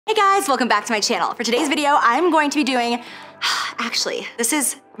Hey guys, welcome back to my channel. For today's video, I'm going to be doing, actually, this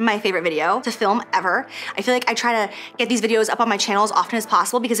is my favorite video to film ever. I feel like I try to get these videos up on my channel as often as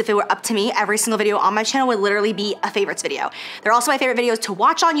possible because if it were up to me, every single video on my channel would literally be a favorites video. They're also my favorite videos to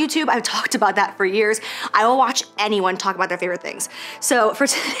watch on YouTube. I've talked about that for years. I will watch anyone talk about their favorite things. So for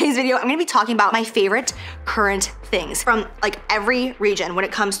today's video, I'm gonna be talking about my favorite current things from like every region when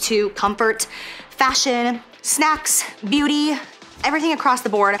it comes to comfort, fashion, snacks, beauty, everything across the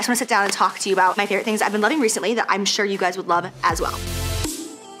board. I just wanna sit down and talk to you about my favorite things I've been loving recently that I'm sure you guys would love as well.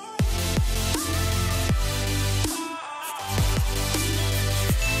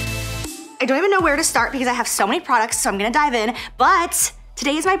 I don't even know where to start because I have so many products, so I'm gonna dive in, but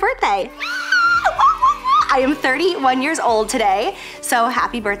today is my birthday. I am 31 years old today, so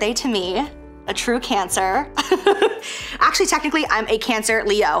happy birthday to me. A true Cancer. Actually, technically, I'm a Cancer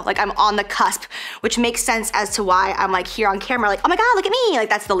Leo. Like, I'm on the cusp, which makes sense as to why I'm like here on camera, like, oh my God, look at me. Like,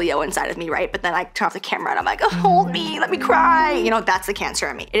 that's the Leo inside of me, right? But then I turn off the camera and I'm like, oh, hold me, let me cry. You know, that's the Cancer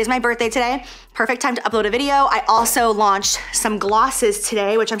in me. It is my birthday today. Perfect time to upload a video. I also launched some glosses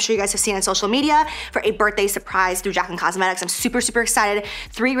today, which I'm sure you guys have seen on social media for a birthday surprise through Jaclyn Cosmetics. I'm super, super excited.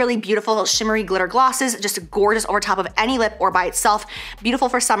 3 really beautiful shimmery glitter glosses, just gorgeous over top of any lip or by itself. Beautiful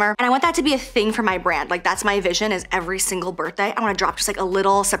for summer. And I want that to be a thing for my brand. Like, that's my vision, is every single birthday, I wanna drop just like a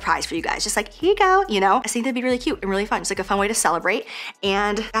little surprise for you guys. Just like, here you go, you know? I think that'd be really cute and really fun. It's like a fun way to celebrate.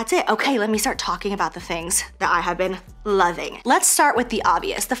 And that's it. Okay, let me start talking about the things that I have been loving. Let's start with the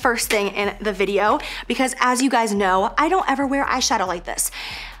obvious, the first thing in the video, because as you guys know, I don't ever wear eyeshadow like this.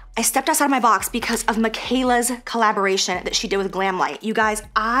 I stepped outside of my box because of Michaela's collaboration that she did with Glamlight. You guys,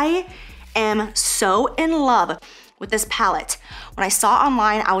 I am so in love with this palette. When I saw it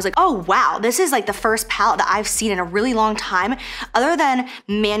online, I was like, oh wow, this is like the first palette that I've seen in a really long time, other than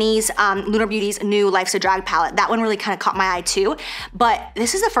Manny's, Lunar Beauty's new Life's a Drag palette. That one really kind of caught my eye too. But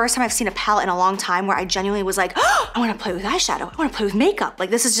this is the first time I've seen a palette in a long time where I genuinely was like, oh, I wanna play with eyeshadow, I wanna play with makeup. Like,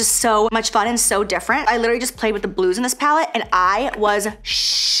 this is just so much fun and so different. I literally just played with the blues in this palette and I was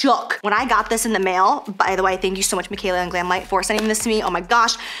shook. When I got this in the mail, by the way, thank you so much, Michaela and Glamlight, for sending this to me. Oh my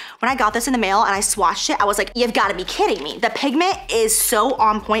gosh. When I got this in the mail and I swatched it, I was like, you've gotta be kidding me. The pigment is so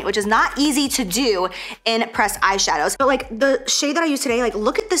on point, which is not easy to do in pressed eyeshadows. But like the shade that I use today, like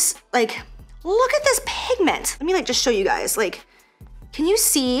look at this, like look at this pigment. Let me like just show you guys, like, can you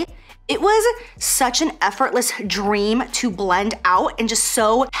see? It was such an effortless dream to blend out and just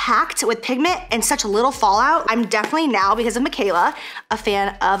so packed with pigment and such little fallout. I'm definitely now, because of Michaela, a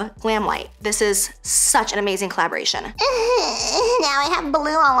fan of Glamlight. This is such an amazing collaboration. Now I have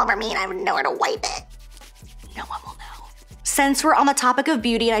blue all over me and I have nowhere to wipe it. No one will know. Since we're on the topic of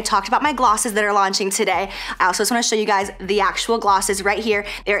beauty and I talked about my glosses that are launching today, I also just wanna show you guys the actual glosses right here.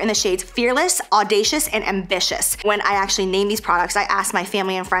 They're in the shades Fearless, Audacious, and Ambitious. When I actually named these products, I asked my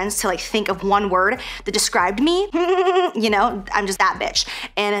family and friends to like think of one word that described me. You know, I'm just that bitch.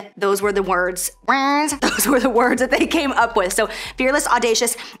 And those were the words, those were the words that they came up with. So Fearless,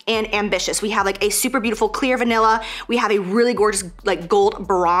 Audacious, and Ambitious. We have like a super beautiful clear vanilla. We have a really gorgeous like gold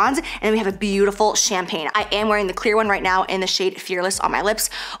bronze, and then we have a beautiful champagne. I am wearing the clear one right now in the shade Fearless on my lips,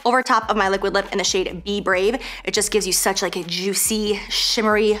 over top of my liquid lip in the shade Be Brave. It just gives you such like a juicy,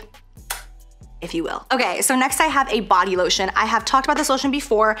 shimmery, if you will. Okay, so next I have a body lotion. I have talked about this lotion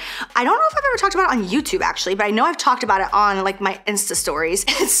before. I don't know if I've ever talked about it on YouTube actually, but I know I've talked about it on like my Insta stories.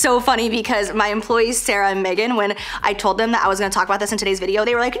 It's so funny because my employees, Sarah and Megan, when I told them that I was gonna talk about this in today's video,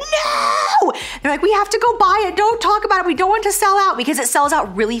 they were like, no! They're like, we have to go buy it, don't talk about it, we don't want to sell out, because it sells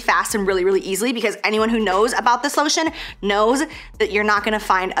out really fast and really, really easily, because anyone who knows about this lotion knows that you're not gonna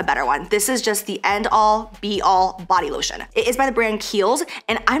find a better one. This is just the end all, be all body lotion. It is by the brand Kiehl's,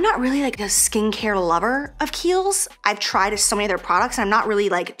 and I'm not really like a skincare lover of Kiehl's. I've tried so many of their products and I'm not really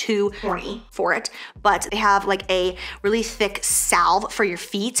like too horny for it, but they have like a really thick salve for your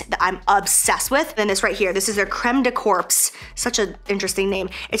feet that I'm obsessed with. Then this right here, this is their Creme de Corpse, such an interesting name.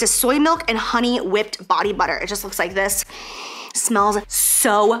 It's a soy milk and honey whipped body butter. It just looks like this. Smells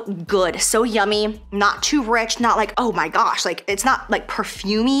so good, so yummy, not too rich, not like, oh my gosh, like it's not like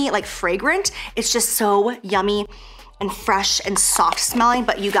perfumey, like fragrant. It's just so yummy and fresh and soft smelling,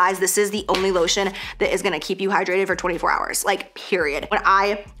 but you guys, this is the only lotion that is gonna keep you hydrated for 24 hours, like period. When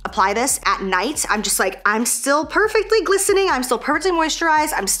I apply this at night, I'm just like, I'm still perfectly glistening, I'm still perfectly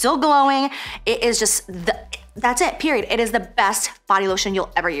moisturized, I'm still glowing. It is just that's it, period. It is the best body lotion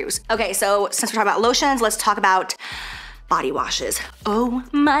you'll ever use. Okay, so since we're talking about lotions, let's talk about body washes. Oh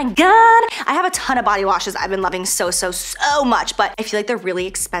my God. I have a ton of body washes I've been loving so much, but I feel like they're really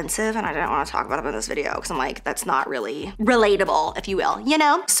expensive and I didn't want to talk about them in this video because I'm like, that's not really relatable, if you will, you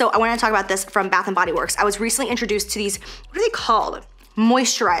know? So I want to talk about this from Bath & Body Works. I was recently introduced to these, what are they called?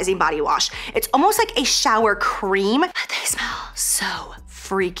 moisturizing body wash. It's almost like a shower cream, but they smell so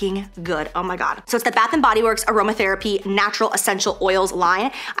freaking good. Oh my God. So it's the Bath & Body Works Aromatherapy Natural Essential Oils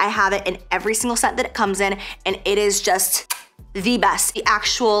line. I have it in every single scent that it comes in, and it is just the best. The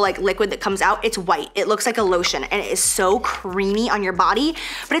actual like liquid that comes out, it's white. It looks like a lotion and it is so creamy on your body,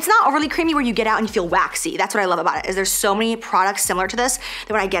 but it's not overly creamy where you get out and you feel waxy. That's what I love about it, is there's so many products similar to this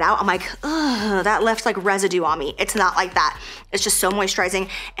that when I get out, I'm like, ugh, that left like residue on me. It's not like that. It's just so moisturizing,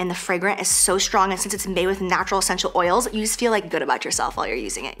 and the fragrance is so strong, and since it's made with natural essential oils, you just feel like good about yourself while you're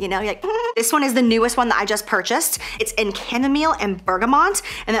using it, you know? You're like, This one is the newest one that I just purchased. It's in chamomile and bergamot,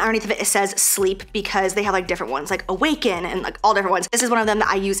 and then underneath of it says sleep, because they have like different ones, like awaken and like all different ones. This is one of them that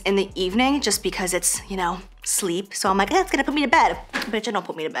I use in the evening just because it's, you know, sleep. So I'm like, it's gonna put me to bed. Bitch, it don't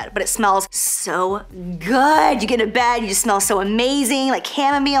put me to bed, but it smells so good. You get into bed, you just smell so amazing, like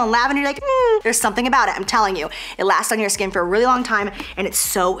chamomile and lavender. You're like, there's something about it, I'm telling you. It lasts on your skin for a really long time, and it's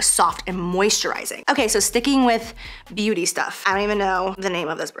so soft and moisturizing. Okay, so sticking with beauty stuff. I don't even know the name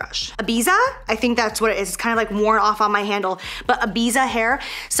of this brush. Ibiza, I think that's what it is. It's kind of like worn off on my handle, but Ibiza hair.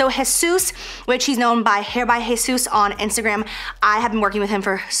 So Jesus, which he's known by Hair by Jesus on Instagram, I have been working with him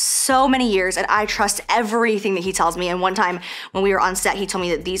for so many years, and I trust everything that he tells me. And one time when we were on set, he told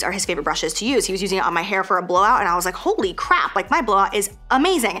me that these are his favorite brushes to use. He was using it on my hair for a blowout, and I was like, holy crap, like my blowout is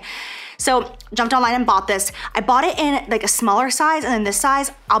amazing. So jumped online and bought this. I bought it in like a smaller size and then this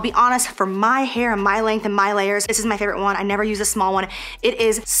size. I'll be honest, for my hair and my length and my layers, this is my favorite one. I never use a small one. It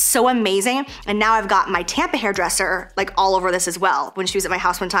is so amazing. And now I've got my Tampa hairdresser like all over this as well. When she was at my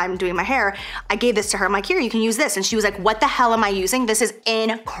house one time doing my hair, I gave this to her. I'm like, here, you can use this. And she was like, what the hell am I using? This is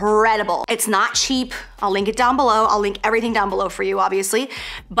incredible. It's not cheap. I'll link it down below. I'll link everything down below for you, obviously,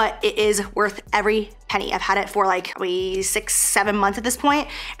 but it is worth every penny. I've had it for like probably 6-7 months at this point,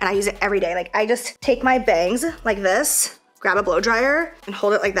 and I use it every day. Like I just take my bangs like this, grab a blow dryer and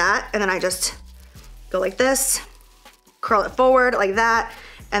hold it like that, and then I just go like this, curl it forward like that,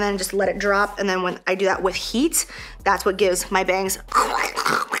 and then just let it drop. And then when I do that with heat, that's what gives my bangs,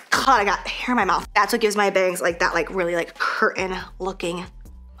 God, I got hair in my mouth. That's what gives my bangs like that, like really like curtain looking,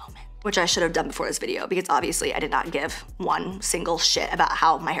 which I should have done before this video, because obviously I did not give one single shit about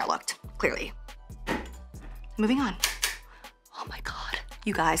how my hair looked, clearly. Moving on. Oh my God,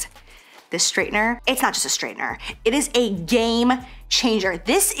 you guys, this straightener, it's not just a straightener, it is a game changer.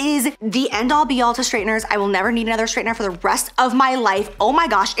 This is the end all be all to straighteners. I will never need another straightener for the rest of my life. Oh my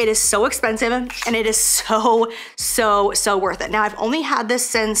gosh, it is so expensive, and it is so worth it. Now I've only had this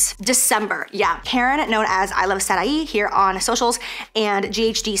since December. Yeah, Karen, known as I Love Sarai here on socials, and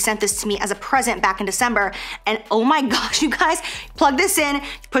GHD sent this to me as a present back in December. And oh my gosh, you guys, plug this in,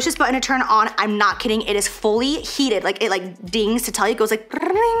 push this button to turn on. I'm not kidding, it is fully heated. Like it like dings to tell you, it goes like,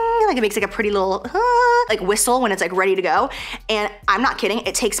 like it makes like a pretty little like whistle when it's like ready to go. And I'm not kidding,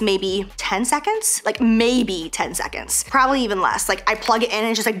 it takes maybe 10 seconds, like maybe 10 seconds, probably even less. Like I plug it in and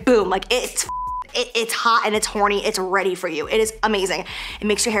it's just like boom, like it's hot and it's horny, it's ready for you. It is amazing. It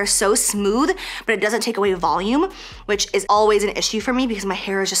makes your hair so smooth, but it doesn't take away volume, which is always an issue for me because my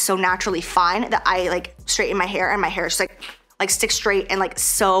hair is just so naturally fine that I like straighten my hair and my hair is just like stick straight and like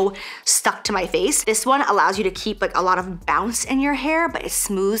so stuck to my face. This one allows you to keep like a lot of bounce in your hair, but it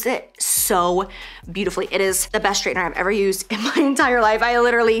smooths it so beautifully. It is the best straightener I've ever used in my entire life. I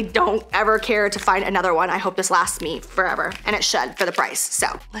literally don't ever care to find another one. I hope this lasts me forever, and it should for the price. So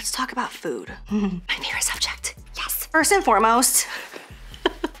let's talk about food. My favorite subject, yes. First and foremost,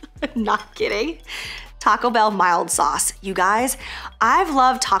 not kidding, Taco Bell mild sauce. You guys, I've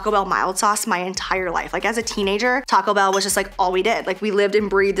loved Taco Bell mild sauce my entire life. Like as a teenager, Taco Bell was just like all we did. Like we lived and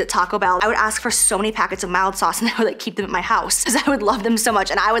breathed at Taco Bell. I would ask for so many packets of mild sauce, and I would like keep them at my house because I would love them so much.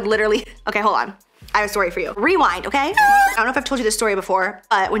 And I would literally, okay, hold on. I have a story for you. Rewind, okay? I don't know if I've told you this story before,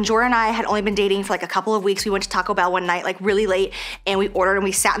 but when Jordan and I had only been dating for like a couple of weeks, we went to Taco Bell one night, like really late, and we ordered and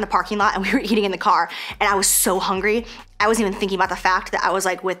we sat in the parking lot and we were eating in the car, and I was so hungry. I wasn't even thinking about the fact that I was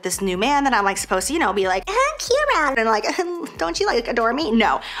like with this new man that I'm like supposed to, you know, be like, cute around, and like, don't you like adore me?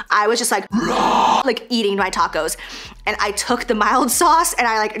 No, I was just like eating my tacos. And I took the mild sauce and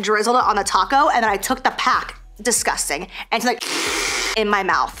I like drizzled it on the taco, and then I took the pack, disgusting, and it's like in my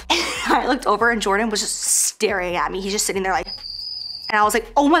mouth. I looked over and Jordan was just staring at me. He's just sitting there like, and I was like,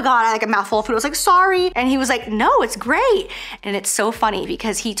 oh my God, I like a mouthful of food. I was like, sorry. And he was like, no, it's great. And it's so funny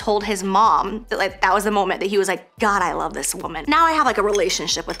because he told his mom that like that was the moment that he was like, God, I love this woman. Now I have like a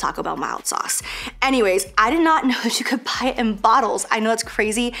relationship with Taco Bell mild sauce. Anyways, I did not know that you could buy it in bottles. I know it's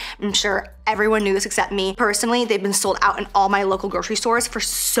crazy. I'm sure everyone knew this except me. Personally, they've been sold out in all my local grocery stores for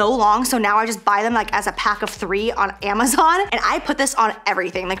so long. So now I just buy them like as a pack of 3 on Amazon. And I put this on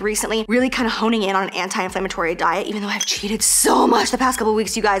everything. Like recently, really kind of honing in on an anti-inflammatory diet, even though I've cheated so much the past couple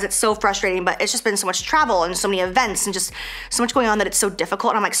weeks, you guys, it's so frustrating, but it's just been so much travel and so many events and just so much going on that it's so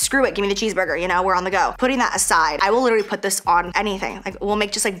difficult. And I'm like, screw it, give me the cheeseburger, you know, we're on the go. Putting that aside, I will literally put this on anything. Like we'll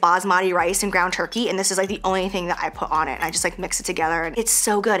make just like basmati rice and ground turkey, and this is like the only thing that I put on it. And I just like mix it together, and it's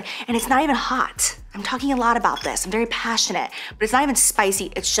so good. And it's not even hot. I'm talking a lot about this. I'm very passionate, but it's not even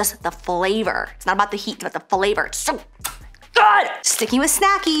spicy. It's just the flavor. It's not about the heat, but the flavor. It's so good. Sticking with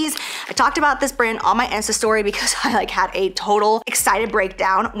snackies, I talked about this brand on my Insta story because I like had a total excited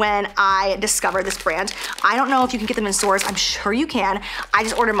breakdown when I discovered this brand. I don't know if you can get them in stores. I'm sure you can. I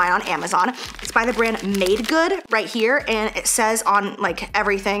just ordered mine on Amazon. It's by the brand Made Good right here, and it says on like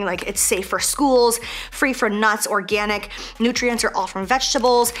everything, like it's safe for schools, free from nuts, organic, nutrients are all from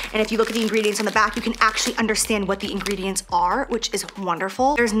vegetables. And if you look at the ingredients on the back, you can actually understand what the ingredients are, which is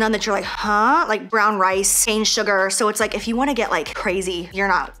wonderful. There's none that you're like, huh? Like brown rice, cane sugar. So it's like if you want to get like crazy, you're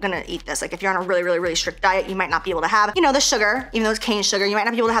not gonna eat this. Like if you're on a really strict diet, you might not be able to have, you know, the sugar, even though it's cane sugar, you might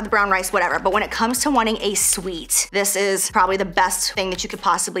not be able to have the brown rice, whatever. But when it comes to wanting a sweet, this is probably the best thing that you could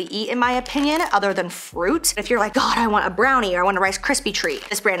possibly eat in my opinion, other than fruit. If you're like, God, I want a brownie or I want a Rice Krispie treat,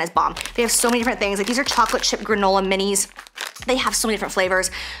 this brand is bomb. They have so many different things. Like these are chocolate chip granola minis. They have so many different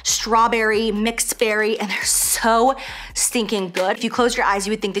flavors, strawberry, mixed berry, and they're so stinking good. If you close your eyes,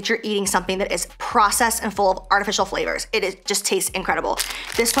 you would think that you're eating something that is processed and full of artificial flavors. It just tastes incredible.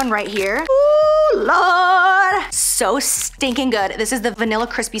 This one right here, ooh, Lord, so stinking good. This is the Vanilla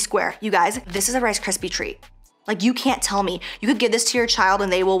Crispy Square. You guys, this is a Rice Krispie treat. Like you can't tell me. You could give this to your child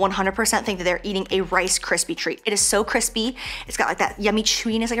and they will 100% think that they're eating a Rice Krispie treat. It is so crispy. It's got like that yummy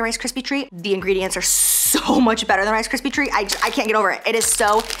chewiness like a Rice Krispie treat. The ingredients are so much better than Rice Krispie treat. I can't get over it. It is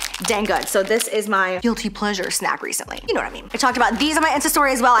so dang good. So this is my guilty pleasure snack recently. You know what I mean? I talked about these on my Insta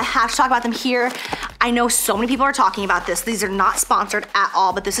story as well. I have to talk about them here. I know so many people are talking about this. These are not sponsored at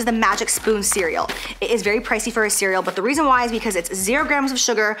all, but this is the Magic Spoon cereal. It is very pricey for a cereal, but the reason why is because it's 0 grams of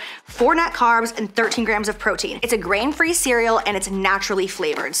sugar, 4 net carbs, and 13 grams of protein. It's a grain-free cereal and it's naturally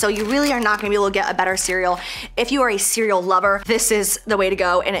flavored. So you really are not gonna be able to get a better cereal. If you are a cereal lover, this is the way to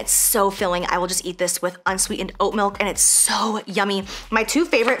go, and it's so filling. I will just eat this with unsweetened oat milk and it's so yummy. My two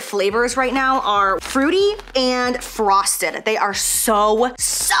favorite flavors right now are fruity and frosted. They are so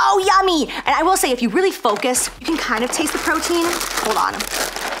yummy. And I will say, if you really focus, you can kind of taste the protein. Hold on.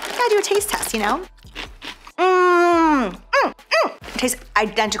 I gotta do a taste test, you know? It tastes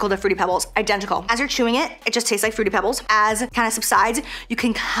identical to Fruity Pebbles, identical. As you're chewing it, it just tastes like Fruity Pebbles. As it kind of subsides, you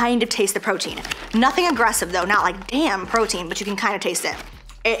can kind of taste the protein. Nothing aggressive though, not like damn protein, but you can kind of taste it.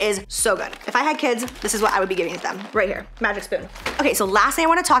 It is so good. If I had kids, this is what I would be giving to them, right here, Magic Spoon. Okay, so last thing I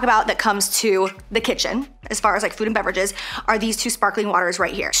wanna talk about that comes to the kitchen, as far as like food and beverages, are these two sparkling waters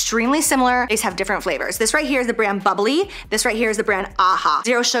right here. Extremely similar, they just have different flavors. This right here is the brand Bubbly. This right here is the brand Aha.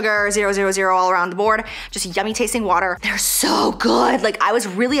 0 sugar, 000 all around the board. Just yummy tasting water. They're so good. Like I was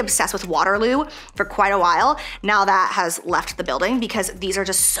really obsessed with Waterloo for quite a while. Now that has left the building because these are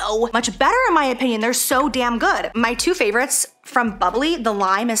just so much better in my opinion. They're so damn good. My two favorites from Bubbly, the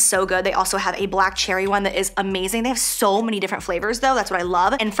lime is so good. They also have a black cherry one that is amazing. They have so many different flavors though. That's what I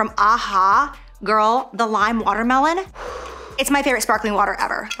love. And from Aha, girl, the lime watermelon, it's my favorite sparkling water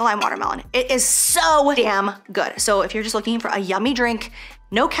ever, the lime watermelon. It is so damn good. So if you're just looking for a yummy drink,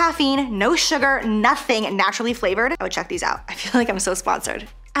 no caffeine, no sugar, nothing, naturally flavored, I would check these out. I feel like I'm so sponsored.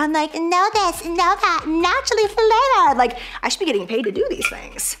 I'm like, know this, know that, naturally flavored. Like, I should be getting paid to do these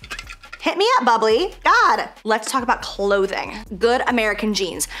things. Hit me up, Bubbly. God. Let's talk about clothing. Good American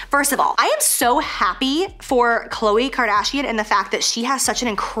jeans. First of all, I am so happy for Khloe Kardashian and the fact that she has such an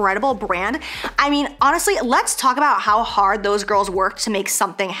incredible brand. I mean, honestly, let's talk about how hard those girls work to make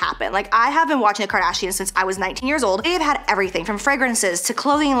something happen. Like, I have been watching the Kardashians since I was 19 years old. They have had everything from fragrances to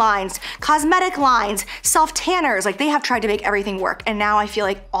clothing lines, cosmetic lines, self-tanners. Like, they have tried to make everything work. And now I feel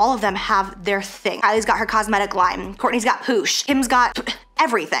like all of them have their thing. Kylie's got her cosmetic line. Kourtney's got Poosh. Kim's got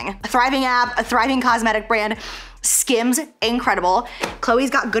everything. A thriving app, a thriving cosmetic brand. Skims, incredible. Khloe's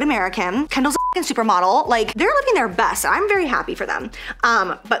got Good American. Kendall's a supermodel. Like, they're living their best. I'm very happy for them.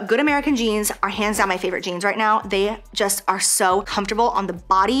 But Good American jeans are hands down my favorite jeans right now. They just are so comfortable on the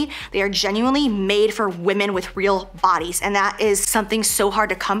body. They are genuinely made for women with real bodies. And that is something so hard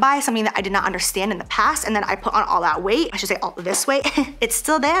to come by, something that I did not understand in the past. And then I put on all that weight. I should say all this weight. It's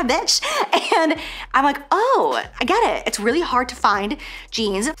still there, bitch. And I'm like, oh, I get it. It's really hard to find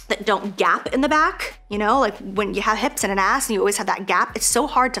jeans that don't gap in the back. You know, like when you have hips and an ass and you always have that gap, it's so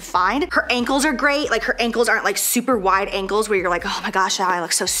hard to find. Her ankles ankles are great. Like her ankles aren't like super wide ankles where you're like, oh my gosh, I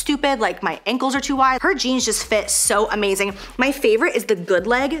look so stupid. Like my ankles are too wide. Her jeans just fit so amazing. My favorite is the Good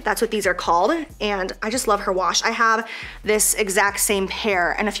Leg. That's what these are called. And I just love her wash. I have this exact same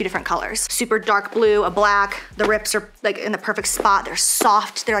pair in a few different colors. Super dark blue, a black. The rips are like in the perfect spot. They're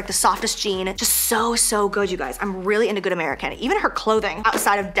soft. They're like the softest jean. Just so, so good, you guys. I'm really into Good American. Even her clothing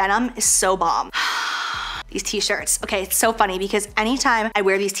outside of denim is so bomb. These t-shirts. Okay, it's so funny because anytime I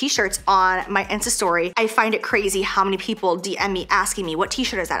wear these t-shirts on my Insta story, I find it crazy how many people DM me asking me, what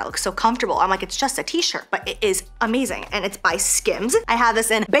t-shirt is that? It looks so comfortable. I'm like, it's just a t-shirt, but it is amazing. And it's by Skims. I have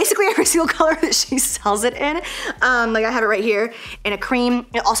this in basically every single color that she sells it in. Like I have it right here in a cream.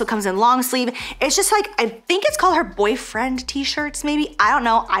 It also comes in long sleeve. It's just like, I think it's called her boyfriend t-shirts maybe. I don't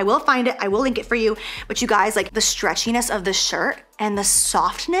know. I will find it. I will link it for you. But you guys, like the stretchiness of the shirt and the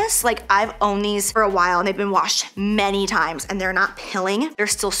softness, like I've owned these for a while and they've been washed many times and they're not pilling. They're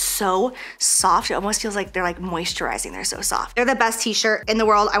still so soft. It almost feels like they're like moisturizing. They're so soft. They're the best t-shirt in the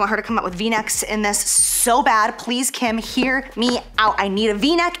world. I want her to come out with V-necks in this so bad. Please, Kim, hear me out. I need a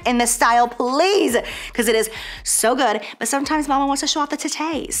V-neck in this style, please, because it is so good. But sometimes mama wants to show off the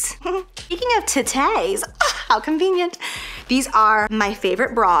titties. Speaking of titties, how convenient. These are my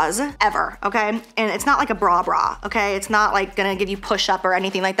favorite bras ever, okay? And it's not like a bra, okay? It's not like gonna give you push up or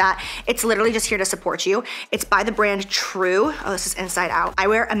anything like that. It's literally just here to support you. It's by the brand True. Oh, this is inside out. I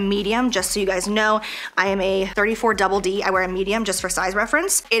wear a medium, just so you guys know. I am a 34 double D. I wear a medium just for size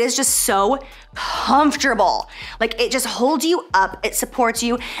reference. It is just so comfortable. Like it just holds you up, it supports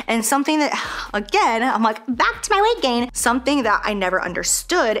you, and something that, again, I'm like, back to my weight gain. Something that I never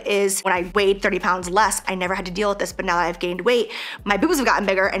understood is when I weighed 30 pounds less, I never had to deal with this, but now that I've gained weight, my boobs have gotten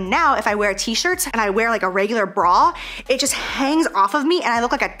bigger, and now if I wear t-shirts and I wear like a regular bra, it just hangs off of me and I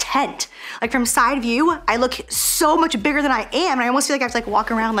look like a tent. Like from side view, I look so much bigger than I am, and I almost feel like I have to like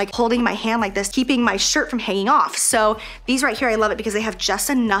walk around like holding my hand like this, keeping my shirt from hanging off. So these right here, I love it because they have just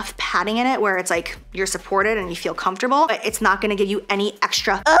enough padding in it where it's like you're supported and you feel comfortable, but it's not gonna give you any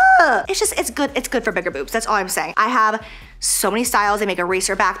extra, it's good for bigger boobs. That's all I'm saying. I have so many styles. They make a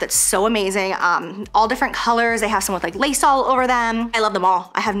racer back that's so amazing. All different colors. They have some with like lace all over them. I love them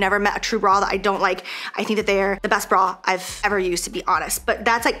all. I have never met a true bra that I don't like. I think that they're the best bra I've ever used, to be honest. But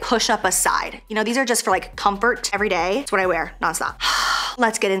that's like push up aside. You know, these are just for like comfort every day. It's what I wear nonstop.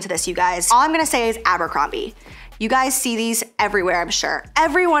 Let's get into this, you guys. All I'm gonna say is Abercrombie. You guys see these everywhere, I'm sure.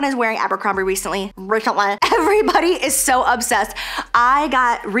 Everyone is wearing Abercrombie recently. Everybody is so obsessed. I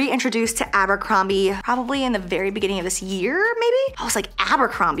got reintroduced to Abercrombie probably in the very beginning of this year, maybe? I was like,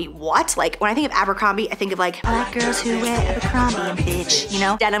 Abercrombie, what? Like, when I think of Abercrombie, I think of like, black girls who wear Abercrombie and bitch, you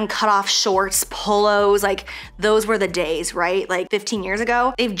know? Denim cutoff shorts, polos, like, those were the days, right? Like 15 years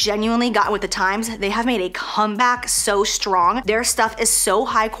ago. They've genuinely gotten with the times. They have made a comeback so strong. Their stuff is so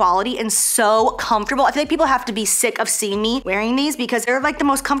high quality and so comfortable. I feel like people have to be sick of seeing me wearing these because they're like the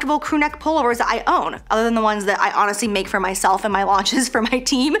most comfortable crew neck pullovers that I own, other than the ones that I honestly make for myself and my launches for my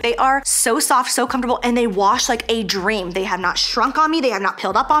team. They are so soft, so comfortable, and they wash like a dream. They have not shrunk on me. They have not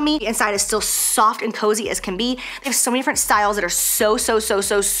peeled up on me. The inside is still soft and cozy as can be. They have so many different styles that are so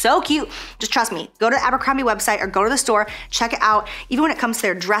cute. Just trust me. Go to the Abercrombie website or go to the store, check it out. Even when it comes to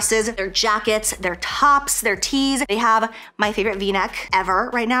their dresses, their jackets, their tops, their tees, they have my favorite V-neck ever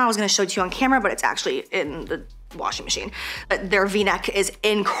right now. I was gonna show it to you on camera, but it's actually in the washing machine. But their V-neck is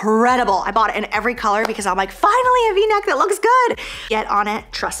incredible. I bought it in every color because I'm like, finally a V-neck that looks good. Get on it,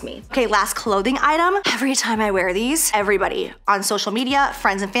 trust me. Okay, last clothing item. Every time I wear these, everybody on social media,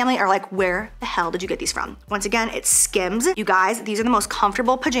 friends and family are like, where the hell did you get these from? Once again, it's Skims. You guys, these are the most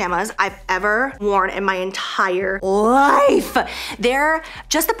comfortable pajamas I've ever worn in my entire life. They're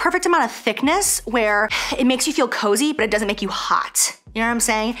just the perfect amount of thickness where it makes you feel cozy, but it doesn't make you hot. You know what I'm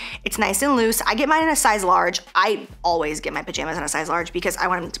saying? It's nice and loose. I get mine in a size large. I always get my pajamas in a size large because I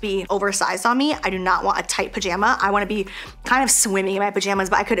want them to be oversized on me. I do not want a tight pajama. I want to be kind of swimming in my pajamas,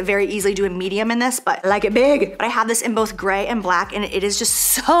 but I could very easily do a medium in this, but I like it big. But I have this in both gray and black, and it is just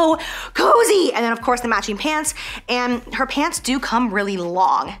so cozy. And then of course the matching pants, and her pants do come really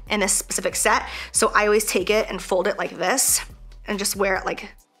long in this specific set. So I always take it and fold it like this and just wear it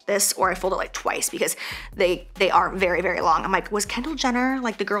like this, or I fold it like twice because they are very long. I'm like, was Kendall Jenner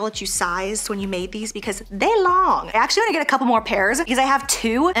like the girl that you sized when you made these? Because they long. I actually want to get a couple more pairs because I have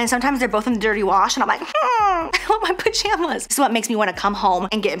two, and sometimes they're both in the dirty wash, and I'm like, I want my pajamas. This is what makes me want to come home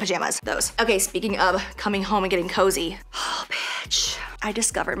and get in pajamas. Those. Okay, speaking of coming home and getting cozy. Oh, bitch. I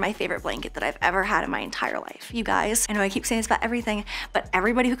discovered my favorite blanket that I've ever had in my entire life. You guys, I know I keep saying this about everything, but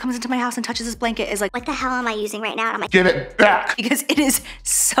everybody who comes into my house and touches this blanket is like, what the hell am I using right now? And I'm like, get it back. Because it is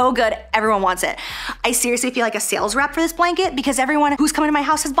so good. Everyone wants it. I seriously feel like a sales rep for this blanket because everyone who's coming to my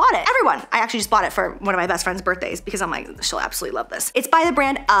house has bought it. Everyone. I actually just bought it for one of my best friend's birthdays because I'm like, she'll absolutely love this. It's by the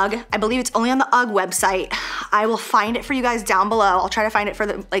brand UGG. I believe it's only on the UGG website. I will find it for you guys down below. I'll try to find it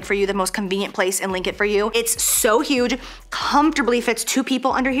for you the most convenient place and link it for you. It's so huge, comfortably fits 2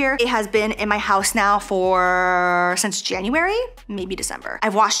 people under here. It has been in my house now since January, maybe December.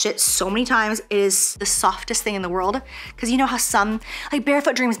 I've washed it so many times. It is the softest thing in the world. Cause you know how some, like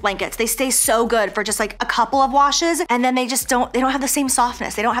Barefoot Dreams blankets, they stay so good for just like a couple of washes and then they don't have the same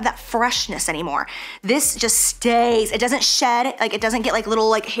softness. They don't have that freshness anymore. This just stays, it doesn't shed, like it doesn't get like little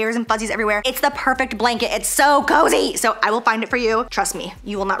like hairs and fuzzies everywhere. It's the perfect blanket. It's so cozy. So I will find it for you. Trust me,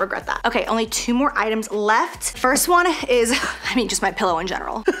 you will not regret that. Okay, only 2 more items left. First one is, I mean, just my pillow in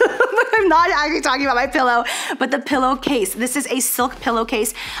general. I'm not actually talking about my pillow, but the pillowcase. This is a silk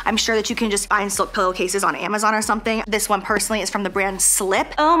pillowcase. I'm sure that you can just find silk pillowcases on Amazon or something. This one personally is from the brand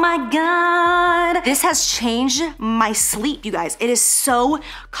Slip. Oh my God. This has changed my sleep, you guys. It is so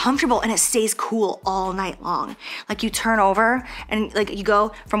comfortable and it stays cool all night long. Like you turn over and like you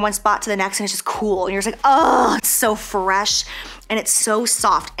go from one spot to the next and it's just cool. And you're just like, oh, it's so fresh. And it's so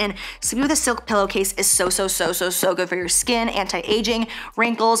soft. And sleeping with a silk pillowcase is so good for your skin, anti-aging,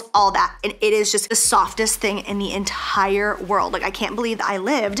 wrinkles, all that. And it is just the softest thing in the entire world. Like I can't believe that I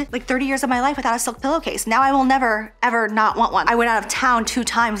lived like 30 years of my life without a silk pillowcase. Now I will never, ever not want one. I went out of town 2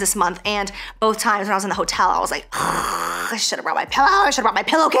 times this month and both times when I was in the hotel, I was like, I should have brought my pillow, I should have brought my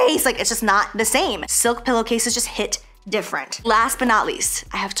pillowcase. Like it's just not the same. Silk pillowcases just hit different. Last but not least,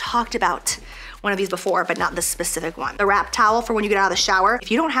 I have talked about one of these before, but not this specific one. The wrap towel for when you get out of the shower.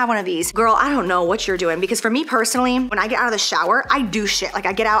 If you don't have one of these, girl, I don't know what you're doing because for me personally, when I get out of the shower, I do shit. Like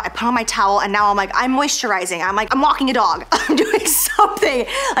I get out, I put on my towel and now I'm like, I'm moisturizing. I'm like, I'm walking a dog. I'm doing something.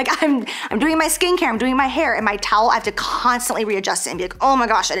 Like I'm doing my skincare, I'm doing my hair and my towel, I have to constantly readjust it and be like, oh my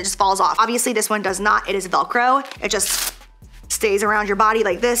gosh, and it just falls off. Obviously this one does not, it is Velcro. It just stays around your body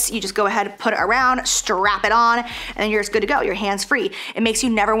like this. You just go ahead, put it around, strap it on, and then you're just good to go. You're hands free. It makes you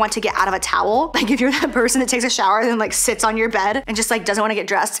never want to get out of a towel. Like if you're that person that takes a shower and then like sits on your bed and just like doesn't want to get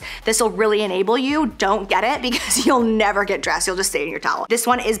dressed, this will really enable you. Don't get it because you'll never get dressed. You'll just stay in your towel. This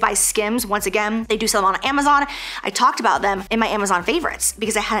one is by Skims. Once again, they do sell them on Amazon. I talked about them in my Amazon favorites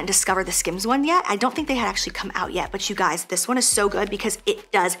because I hadn't discovered the Skims one yet. I don't think they had actually come out yet, but you guys, this one is so good because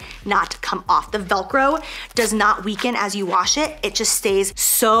it does not come off. The Velcro does not weaken as you wash it. It just stays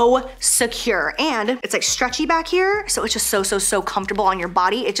so secure and it's like stretchy back here. So it's just so comfortable on your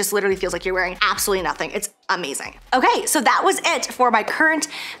body. It just literally feels like you're wearing absolutely nothing. It's amazing. Okay, so that was it for my current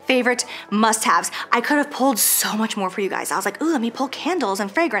favorite must-haves. I could have pulled so much more for you guys. I was like, ooh, let me pull candles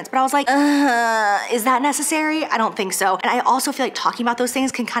and fragrance, but I was like, is that necessary? I don't think so. And I also feel like talking about those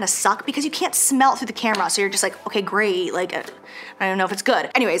things can kind of suck because you can't smell it through the camera. So you're just like, okay, great. Like, I don't know if it's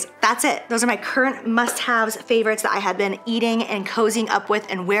good. Anyways, that's it. Those are my current must-haves favorites that I have been eating and cozying up with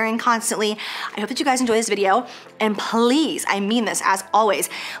and wearing constantly. I hope that you guys enjoy this video. And please, I mean this as always,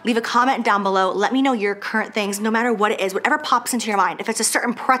 leave a comment down below. Let me know your current things, no matter what it is, whatever pops into your mind. If it's a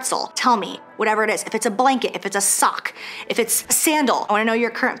certain pretzel, tell me, whatever it is. If it's a blanket, if it's a sock, if it's a sandal, I wanna know your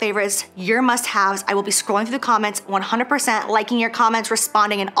current favorites, your must-haves. I will be scrolling through the comments 100%, liking your comments,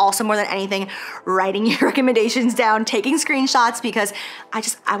 responding, and also more than anything, writing your recommendations down, taking screenshots because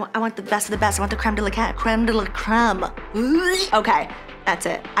I want the best of the best. I want the creme de la creme. Okay, that's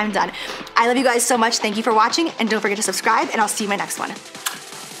it. I'm done. I love you guys so much. Thank you for watching, and don't forget to subscribe, and I'll see you in my next one.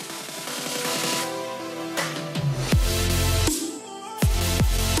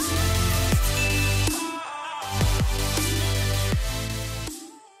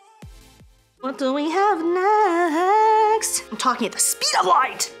 What do we have next? I'm talking at the speed of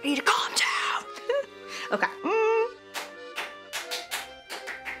light. I need to calm down. Okay.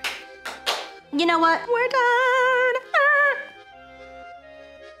 You know what? We're done.